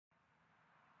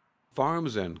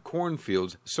Farms and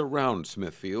cornfields surround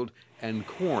Smithfield, and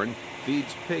corn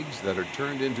feeds pigs that are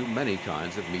turned into many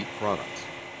kinds of meat products.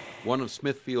 One of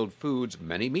Smithfield Foods'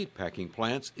 many meatpacking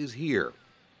plants is here.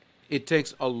 It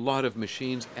takes a lot of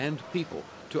machines and people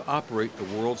to operate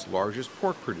the world's largest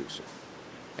pork producer.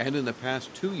 And in the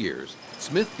past 2 years,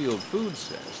 Smithfield Foods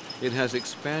says it has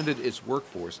expanded its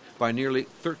workforce by nearly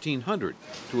 1,300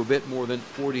 to a bit more than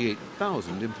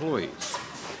 48,000 employees.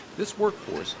 This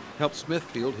workforce helped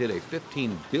Smithfield hit a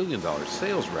 $15 billion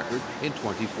sales record in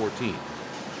 2014.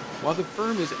 While the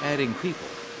firm is adding people,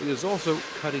 it is also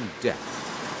cutting debt.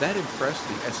 That impressed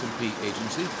the S&P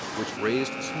agency, which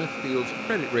raised Smithfield's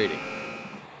credit rating.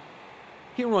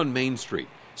 Here on Main Street,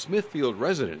 Smithfield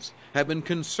residents have been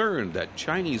concerned that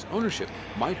Chinese ownership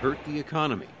might hurt the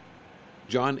economy.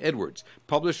 John Edwards,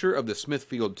 publisher of the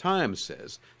Smithfield Times,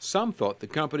 says some thought the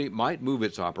company might move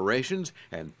its operations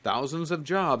and thousands of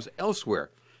jobs elsewhere,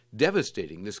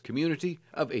 devastating this community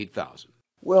of 8,000.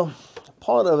 Well,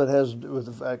 part of it has to do with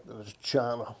the fact that it's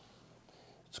China.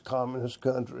 It's a communist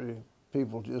country.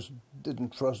 People just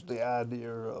didn't trust the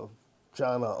idea of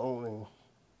China owning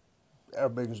our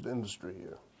biggest industry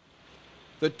here.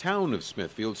 The town of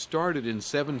Smithfield started in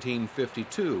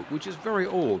 1752, which is very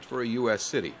old for a U.S.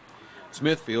 city.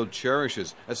 Smithfield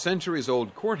cherishes a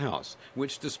centuries-old courthouse,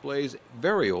 which displays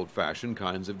very old-fashioned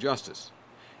kinds of justice.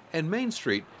 And Main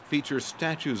Street features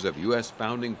statues of U.S.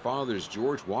 founding fathers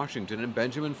George Washington and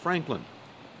Benjamin Franklin.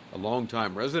 A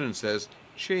longtime resident says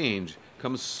change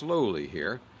comes slowly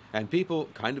here, and people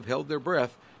kind of held their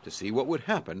breath to see what would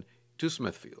happen to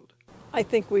Smithfield. I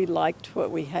think we liked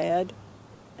what we had,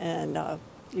 and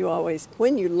you always,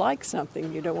 when you like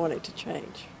something, you don't want it to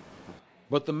change.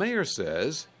 But the mayor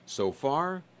says, so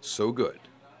far, so good.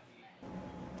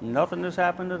 Nothing has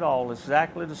happened at all. It's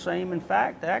exactly the same. In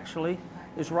fact, actually,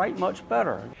 it's right much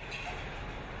better.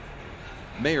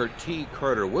 Mayor T.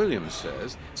 Carter Williams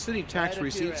says city tax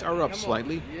receipts are up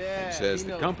slightly and says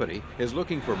the company is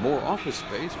looking for more office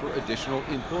space for additional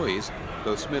employees,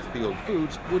 though Smithfield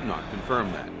Foods would not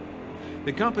confirm that.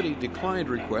 The company declined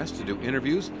requests to do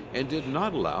interviews and did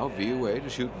not allow VOA to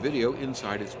shoot video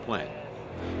inside its plant.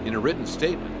 In a written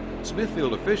statement,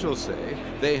 Smithfield officials say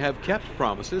they have kept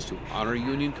promises to honor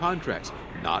union contracts,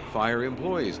 not fire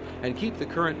employees, and keep the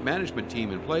current management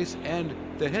team in place and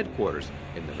the headquarters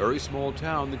in the very small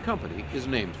town the company is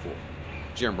named for.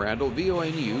 Jim Randall,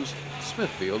 VOA News,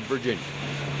 Smithfield, Virginia.